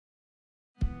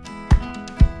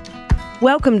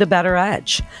Welcome to Better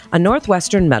Edge, a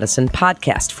Northwestern medicine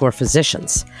podcast for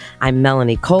physicians. I'm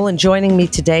Melanie Cole, and joining me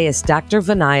today is Dr.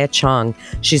 Vinaya Chong.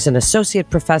 She's an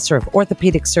associate professor of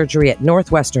orthopedic surgery at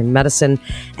Northwestern Medicine,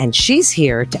 and she's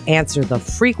here to answer the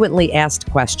frequently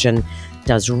asked question,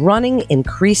 does running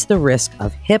increase the risk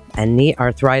of hip and knee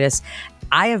arthritis?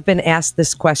 I have been asked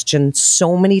this question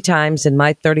so many times in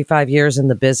my 35 years in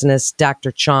the business, Dr.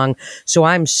 Chong. So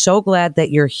I'm so glad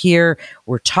that you're here.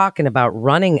 We're talking about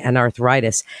running and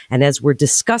arthritis. And as we're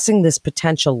discussing this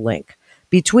potential link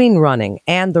between running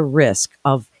and the risk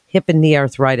of hip and knee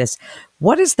arthritis,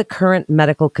 what is the current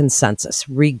medical consensus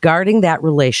regarding that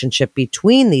relationship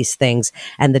between these things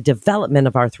and the development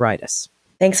of arthritis?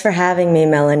 Thanks for having me,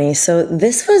 Melanie. So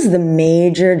this was the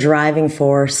major driving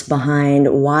force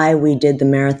behind why we did the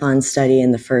marathon study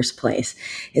in the first place,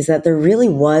 is that there really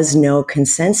was no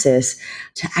consensus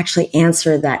to actually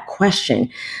answer that question.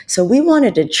 So we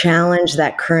wanted to challenge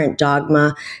that current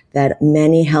dogma that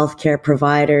many healthcare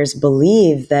providers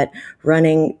believe that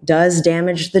running does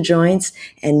damage the joints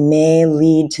and may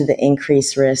lead to the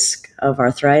increased risk of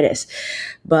arthritis.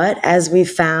 But as we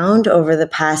found over the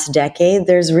past decade,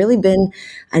 there's really been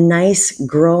a nice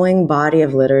growing body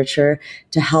of literature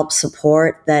to help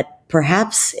support that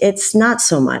perhaps it's not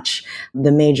so much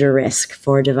the major risk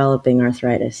for developing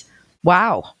arthritis.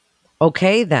 Wow.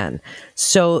 Okay, then.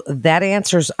 So that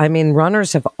answers,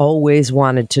 runners have always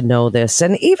wanted to know this,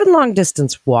 and even long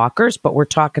distance walkers, but we're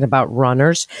talking about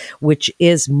runners, which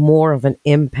is more of an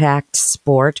impact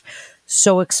sport.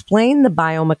 So explain the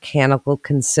biomechanical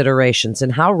considerations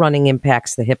and how running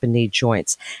impacts the hip and knee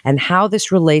joints and how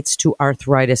this relates to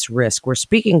arthritis risk. We're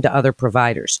speaking to other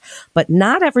providers, but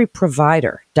not every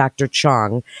provider, Dr.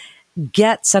 Chong,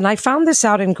 gets, and I found this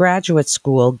out in graduate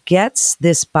school, gets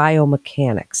this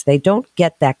biomechanics. They don't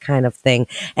get that kind of thing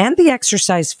and the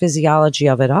exercise physiology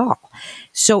of it all.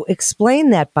 So explain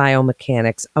that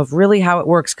biomechanics of really how it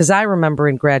works, because I remember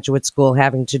in graduate school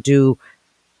having to do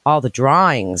all the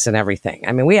drawings and everything.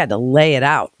 We had to lay it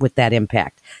out with that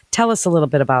impact. Tell us a little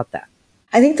bit about that.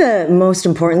 I think the most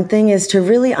important thing is to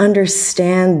really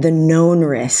understand the known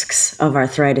risks of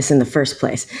arthritis in the first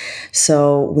place.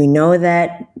 So we know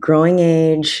that growing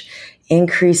age,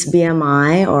 increased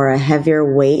BMI or a heavier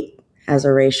weight as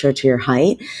a ratio to your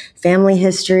height, family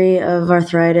history of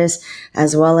arthritis,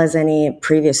 as well as any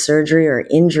previous surgery or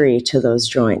injury to those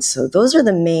joints. So those are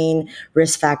the main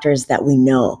risk factors that we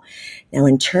know. Now,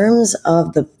 in terms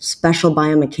of the special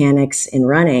biomechanics in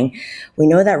running, we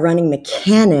know that running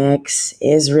mechanics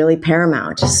is really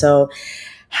paramount. So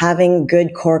having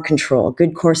good core control,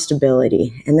 good core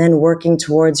stability, and then working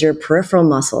towards your peripheral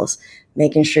muscles,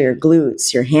 making sure your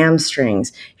glutes, your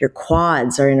hamstrings, your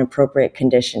quads are in appropriate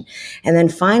condition. And then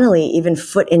finally, even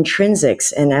foot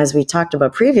intrinsics. And as we talked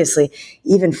about previously,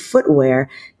 even footwear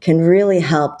can really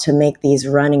help to make these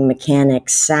running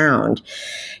mechanics sound.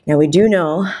 Now, we do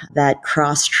know that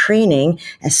cross-training,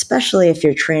 especially if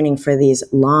you're training for these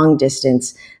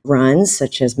long-distance runs,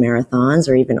 such as marathons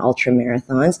or even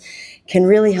ultra-marathons, can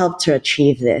really help to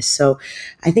achieve this. So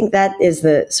I think that is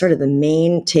the sort of the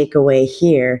main takeaway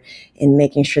here in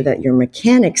making sure that your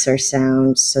mechanics are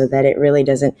sound so that it really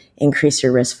doesn't increase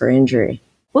your risk for injury.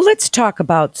 Well, let's talk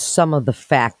about some of the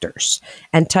factors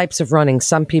and types of running.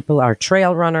 Some people are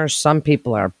trail runners. Some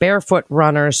people are barefoot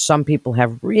runners. Some people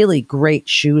have really great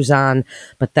shoes on,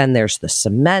 but then there's the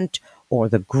cement or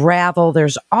the gravel.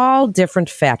 There's all different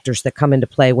factors that come into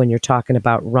play when you're talking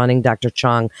about running, Dr.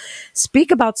 Chong. Speak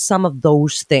about some of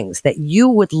those things that you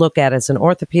would look at as an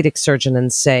orthopedic surgeon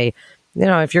and say,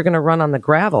 if you're going to run on the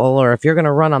gravel or if you're going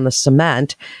to run on the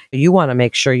cement, you want to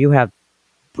make sure you have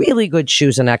really good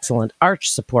shoes and excellent arch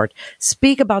support.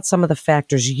 Speak about some of the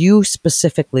factors you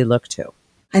specifically look to.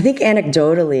 I think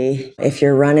anecdotally, if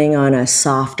you're running on a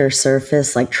softer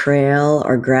surface like trail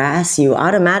or grass, you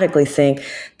automatically think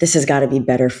this has got to be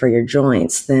better for your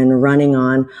joints than running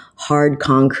on hard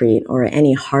concrete or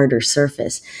any harder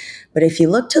surface. But if you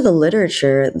look to the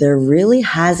literature, there really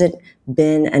hasn't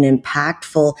been an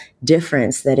impactful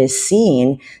difference that is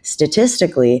seen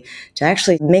statistically to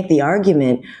actually make the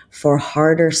argument for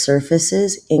harder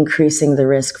surfaces increasing the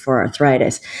risk for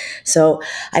arthritis. So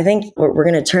I think we're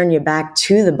going to turn you back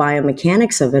to the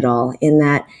biomechanics of it all, in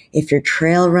that if you're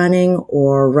trail running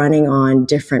or running on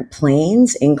different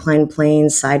planes, incline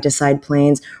planes, side-to-side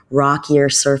planes, rockier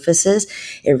surfaces,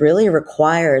 it really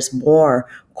requires more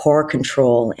core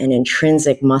control and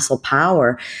intrinsic muscle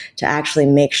power to actually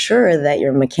make sure that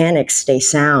your mechanics stay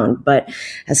sound. But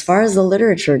as far as the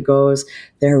literature goes,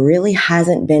 there really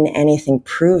hasn't been anything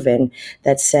proven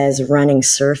that says running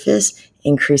surface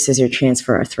increases your chance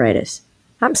for arthritis.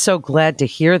 I'm so glad to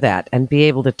hear that and be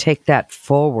able to take that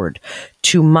forward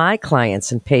to my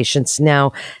clients and patients.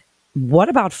 Now, what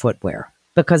about footwear?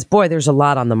 Because, boy, there's a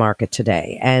lot on the market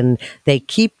today, and they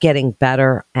keep getting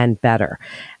better and better.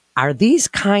 Are these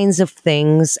kinds of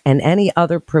things and any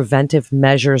other preventive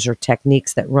measures or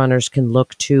techniques that runners can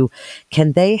look to,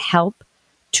 can they help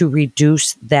to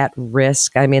reduce that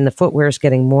risk? I mean, the footwear is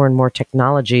getting more and more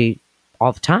technology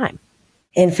all the time.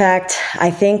 In fact, I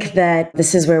think that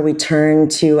this is where we turn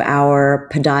to our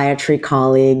podiatry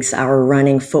colleagues, our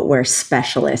running footwear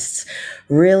specialists,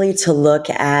 really to look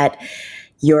at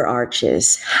your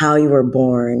arches, how you were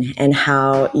born, and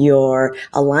how your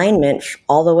alignment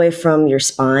all the way from your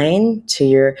spine to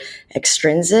your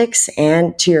extrinsics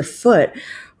and to your foot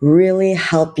really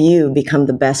help you become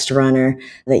the best runner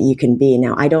that you can be.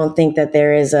 Now, I don't think that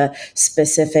there is a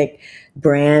specific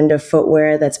brand of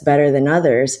footwear that's better than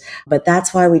others, but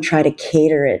that's why we try to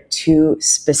cater it to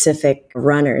specific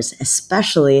runners,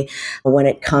 especially when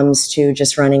it comes to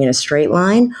just running in a straight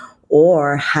line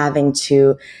or having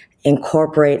to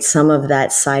incorporate some of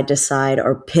that side to side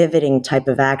or pivoting type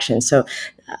of action. So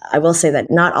I will say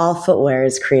that not all footwear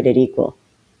is created equal.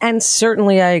 And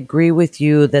certainly I agree with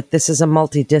you that this is a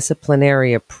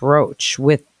multidisciplinary approach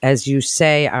with, as you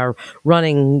say, our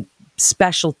running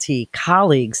specialty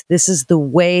colleagues. This is the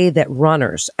way that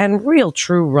runners and real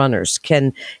true runners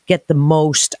can get the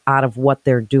most out of what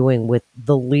they're doing with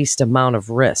the least amount of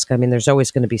risk. I mean, there's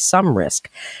always going to be some risk.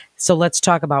 So let's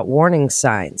talk about warning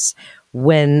signs.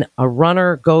 When a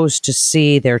runner goes to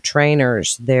see their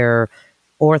trainers, their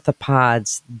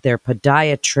orthopods, their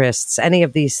podiatrists, any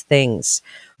of these things,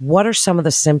 what are some of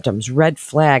the symptoms, red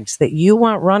flags that you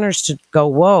want runners to go,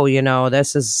 whoa,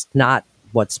 this is not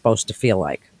what's supposed to feel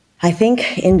like? I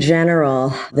think in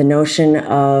general, the notion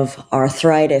of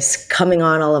arthritis coming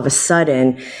on all of a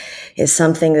sudden is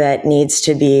something that needs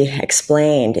to be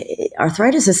explained.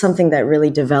 Arthritis is something that really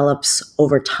develops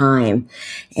over time,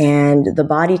 and the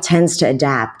body tends to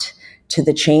adapt to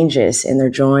the changes in their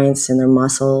joints, in their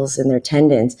muscles, in their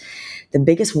tendons. The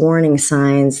biggest warning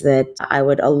signs that I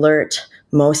would alert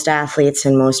most athletes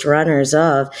and most runners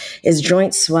of is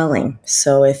joint swelling.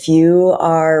 So if you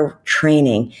are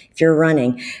training, if you're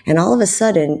running, and all of a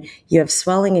sudden you have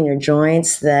swelling in your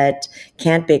joints that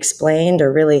can't be explained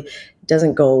or really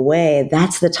doesn't go away,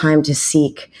 that's the time to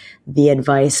seek the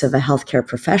advice of a healthcare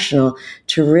professional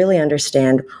to really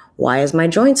understand, why is my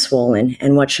joint swollen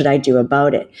and what should I do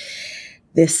about it?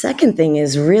 The second thing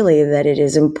is really that it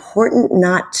is important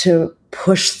not to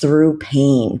push through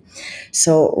pain.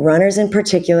 So runners in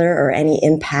particular, or any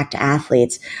impact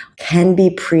athletes, can be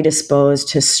predisposed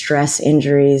to stress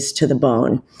injuries to the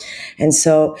bone. And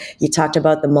so you talked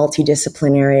about the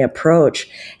multidisciplinary approach,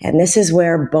 and this is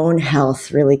where bone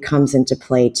health really comes into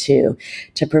play too.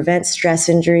 To prevent stress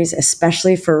injuries,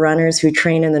 especially for runners who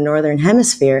train in the Northern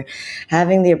Hemisphere,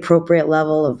 having the appropriate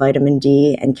level of vitamin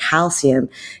D and calcium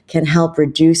can help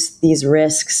reduce these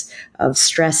risks of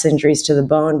stress injuries to the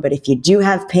bone. But if you do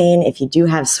have pain, if you do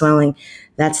have swelling,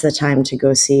 that's the time to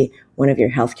go see one of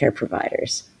your healthcare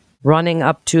providers. Running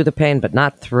up to the pain, but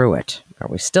not through it. Are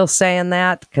we still saying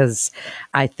that? Because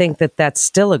I think that that's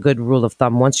still a good rule of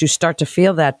thumb. Once you start to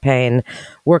feel that pain,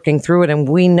 working through it. And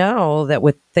we know that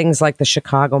with things like the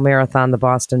Chicago Marathon, the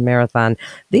Boston Marathon,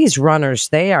 these runners,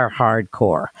 they are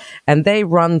hardcore. And they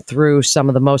run through some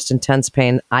of the most intense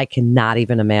pain I cannot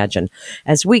even imagine.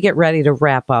 As we get ready to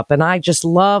wrap up, and I just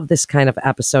love this kind of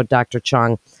episode, Dr.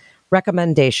 Chung,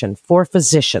 recommendation for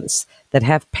physicians that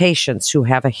have patients who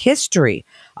have a history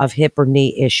of hip or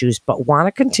knee issues but want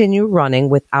to continue running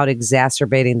without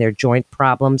exacerbating their joint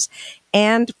problems,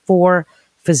 and for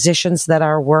physicians that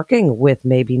are working with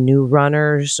maybe new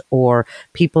runners or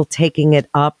people taking it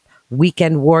up,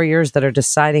 weekend warriors that are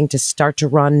deciding to start to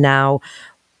run now.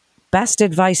 Best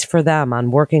advice for them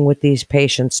on working with these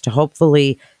patients to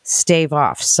hopefully stave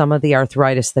off some of the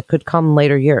arthritis that could come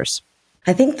later years.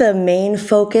 I think the main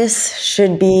focus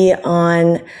should be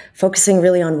on focusing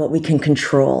really on what we can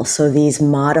control. So these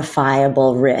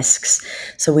modifiable risks.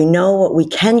 So we know what we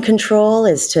can control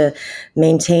is to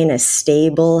maintain a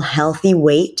stable, healthy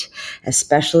weight,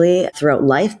 especially throughout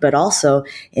life, but also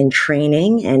in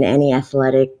training and any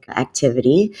athletic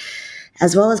activity,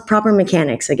 as well as proper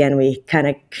mechanics. Again, we kind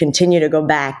of continue to go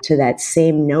back to that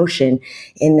same notion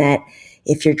in that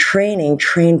if you're training,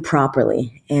 train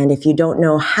properly. And if you don't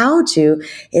know how to,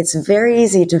 it's very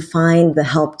easy to find the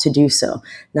help to do so.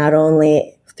 Not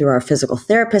only through our physical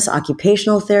therapists,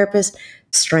 occupational therapists,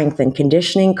 strength and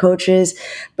conditioning coaches,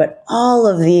 but all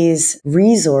of these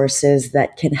resources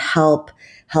that can help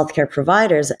healthcare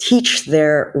providers teach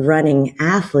their running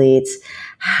athletes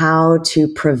how to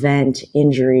prevent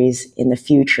injuries in the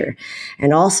future,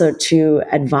 and also to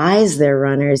advise their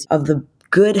runners of the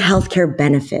good healthcare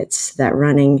benefits that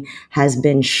running has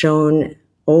been shown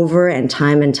over and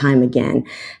time again,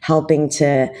 helping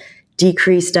to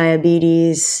decrease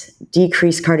diabetes,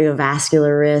 decrease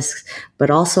cardiovascular risks,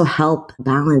 but also help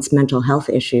balance mental health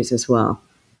issues as well.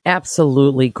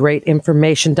 Absolutely great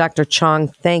information. Dr. Chong,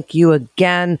 thank you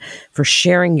again for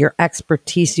sharing your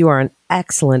expertise. You are an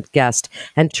excellent guest.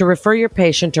 And to refer your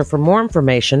patient or for more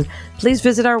information, please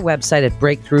visit our website at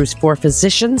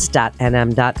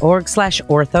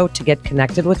breakthroughsforphysicians.nm.org/ortho to get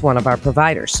connected with one of our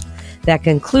providers. That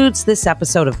concludes this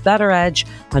episode of Better Edge,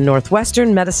 a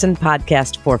Northwestern Medicine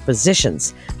podcast for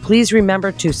physicians. Please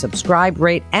remember to subscribe,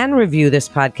 rate, and review this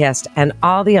podcast and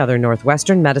all the other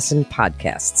Northwestern Medicine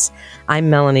podcasts.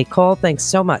 I'm Melanie Cole. Thanks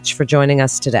so much for joining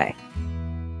us today.